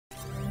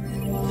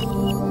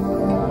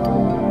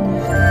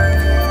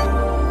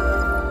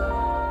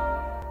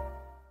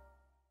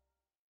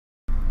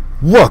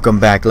Welcome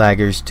back,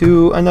 laggers,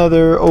 to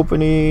another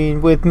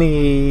opening with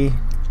me.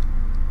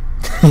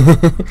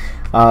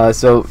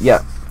 So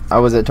yeah, I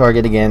was at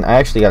Target again. I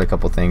actually got a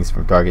couple things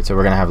from Target, so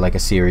we're gonna have like a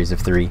series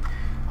of 3.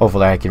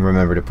 Hopefully I can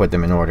remember to put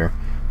them in order.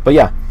 But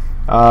yeah,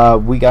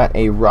 we got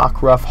a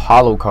Rockruff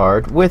holo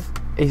card with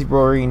a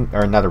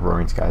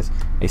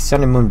a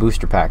Sun and Moon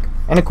booster pack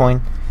and a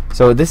coin.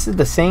 So this is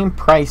the same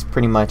price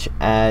pretty much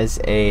as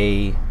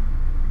a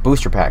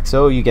booster pack,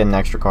 so you get an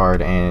extra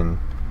card and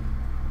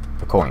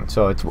a coin.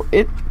 So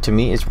to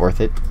me it's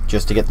worth it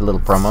just to get the little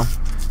promo.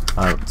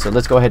 Alright, so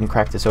let's go ahead and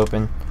crack this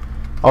open.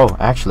 Oh,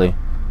 actually,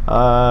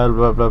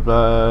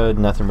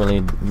 nothing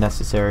really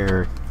necessary,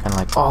 or kind of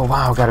like, oh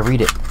wow, gotta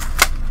read it.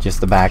 Just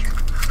the back.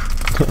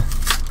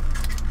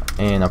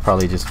 And I'll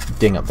probably just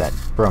ding up that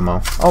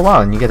promo. Oh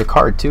wow, and you get a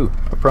card too,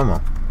 a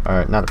promo,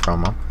 or not a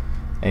promo,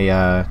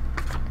 a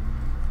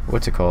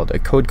what's it called, a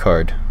code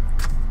card.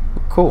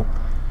 Cool.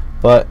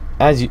 But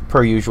as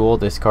per usual,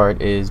 this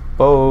card is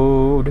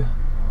bowed,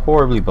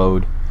 horribly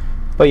bowed,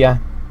 but yeah,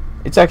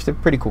 it's actually a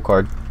pretty cool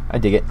card. I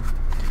dig it.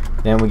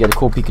 Then we get a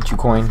cool Pikachu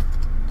coin.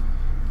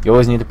 You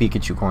always need a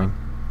Pikachu coin.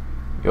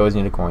 You always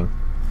need a coin.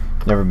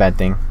 Never a bad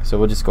thing. So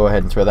we'll just go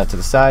ahead and throw that to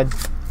the side.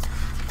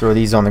 Throw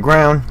these on the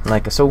ground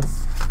like so.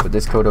 Put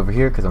this code over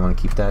here because I want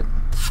to keep that.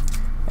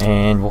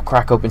 And we'll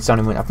crack open Sun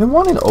and Moon. I've been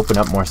wanting to open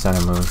up more Sun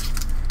and Moon.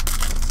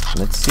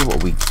 Let's see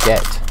what we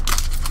get.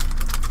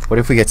 What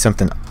if we get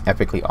something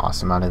epically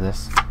awesome out of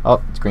this?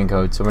 Oh, it's green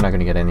code, so we're not going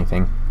to get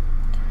anything.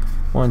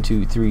 1,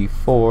 2, 3,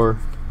 4.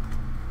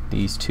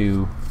 These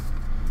 2.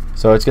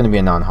 So it's going to be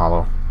a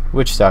non-holo,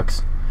 which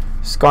sucks.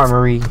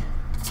 Skarmory,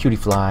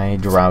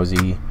 Cutiefly,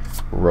 Drowsy,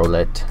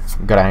 Rowlet,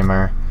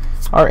 Grimer,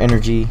 our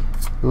Energy,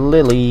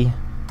 Lily,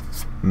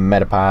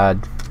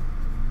 Metapod,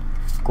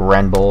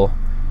 Granbull,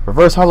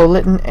 Reverse Holo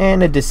Litten,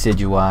 and a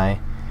Decidueye.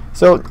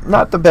 So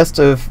not the best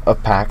of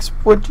packs,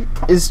 which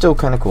is still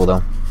kind of cool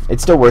though.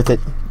 It's still worth it,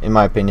 in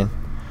my opinion.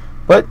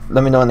 But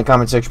let me know in the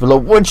comment section below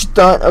what you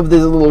thought of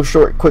this little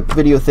short, quick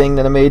video thing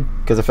that I made,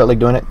 because I felt like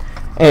doing it.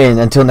 And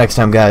until next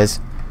time, guys,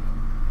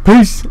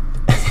 peace.